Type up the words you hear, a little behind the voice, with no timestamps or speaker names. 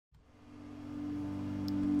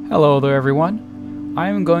Hello there everyone. I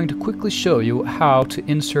am going to quickly show you how to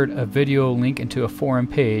insert a video link into a forum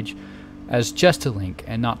page as just a link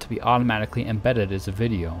and not to be automatically embedded as a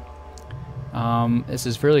video. This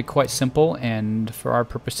is really quite simple, and for our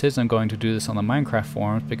purposes I'm going to do this on the Minecraft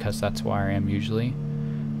forums because that's where I am usually.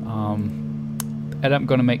 And I'm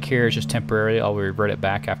going to make here is just temporarily. I'll revert it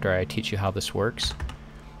back after I teach you how this works.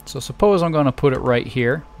 So suppose I'm going to put it right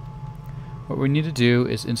here. What we need to do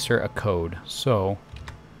is insert a code. So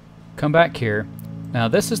come back here. Now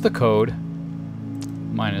this is the code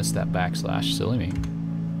minus that backslash, silly me.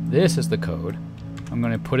 This is the code. I'm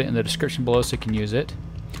going to put it in the description below so you can use it.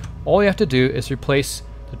 All you have to do is replace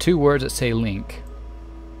the two words that say link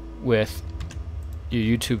with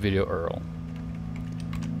your YouTube video URL.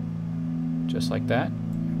 Just like that.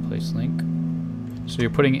 Replace link. So you're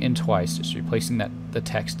putting it in twice, just replacing the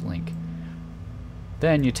text link.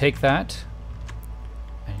 Then you take that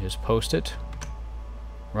and you just post it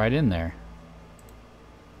right in there.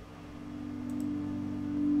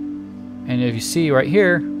 And if you see right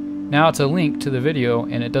here, now it's a link to the video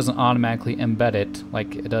and it doesn't automatically embed it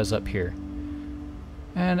like it does up here.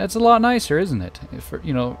 And it's a lot nicer, isn't it?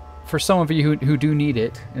 For some of you who do need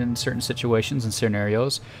it in certain situations and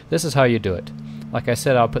scenarios, this is how you do it. Like I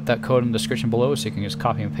said, I'll put that code in the description below so you can just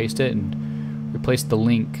copy and paste it and replace the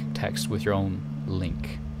link text with your own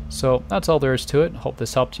link. So that's all there is to it. Hope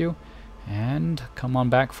this helped you, and come on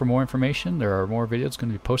back for more information. There are more videos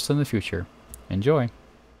going to be posted in the future. Enjoy!